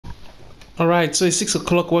All right, so it's 6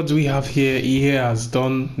 o'clock. What do we have here? EA has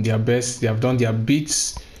done their best. They have done their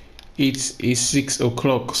bits. It is 6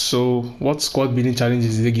 o'clock. So what squad building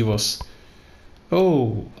challenges did they give us?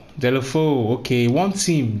 Oh, Deulofeu. Okay, one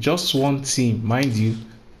team, just one team, mind you,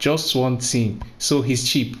 just one team. So he's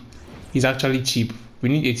cheap. He's actually cheap. We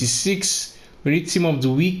need 86. We need team of the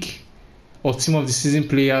week or team of the season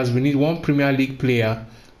players. We need one Premier League player.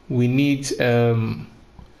 We need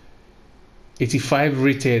 85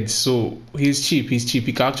 rated, so he's cheap.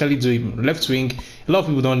 He can actually do it. Left wing, a lot of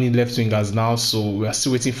people don't need left wingers now, so we are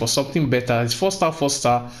still waiting for something better. It's 4-star,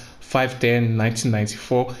 5'10",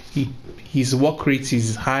 1994. His work rate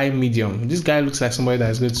is high, medium. This guy looks like somebody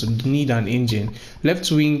that is going to need an engine.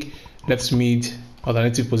 Left wing, left mid,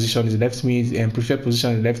 alternative position is left mid, and preferred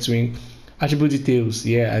position is left wing. Attribute details,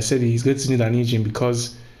 yeah, I said he's going to need an engine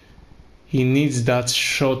because he needs that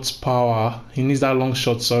shot power. He needs that long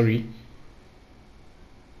shot, sorry.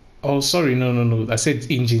 Oh, sorry, no. I said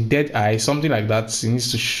engine, dead eye, something like that. He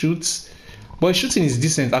needs to shoot. But shooting is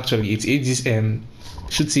decent, actually. It's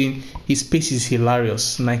shooting. His pace is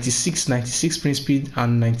hilarious. 96 sprint speed,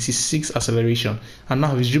 and 96 acceleration. And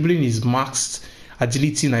now his dribbling is maxed.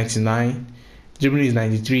 Agility 99. Dribbling is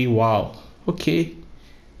 93. Wow. Okay.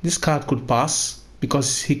 This card could pass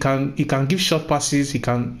because he can give short passes.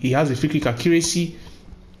 He has a free kick accuracy.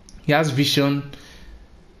 He has vision.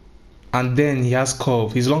 And then he has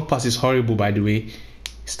curve. His long pass is horrible, by the way.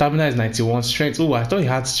 Stamina is 91. Strength. Oh, I thought he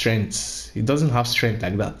had strength. He doesn't have strength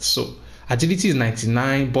like that. So agility is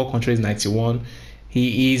 99. Ball control is 91.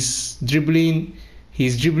 He is dribbling.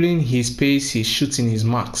 He's dribbling. His pace. His shooting is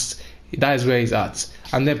maxed. That is where he's at.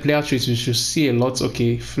 And then player traits, you should see a lot.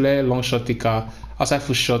 Okay, flair, long shot taker, outside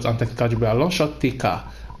foot shot, and technical dribbler. Long shot taker,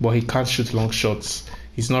 but he can't shoot long shots.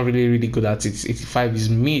 He's not really good at it. 85 is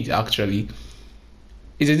mid, actually.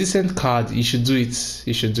 It's a decent card. You should do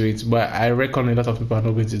it. But I reckon a lot of people are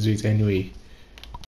not going to do it anyway.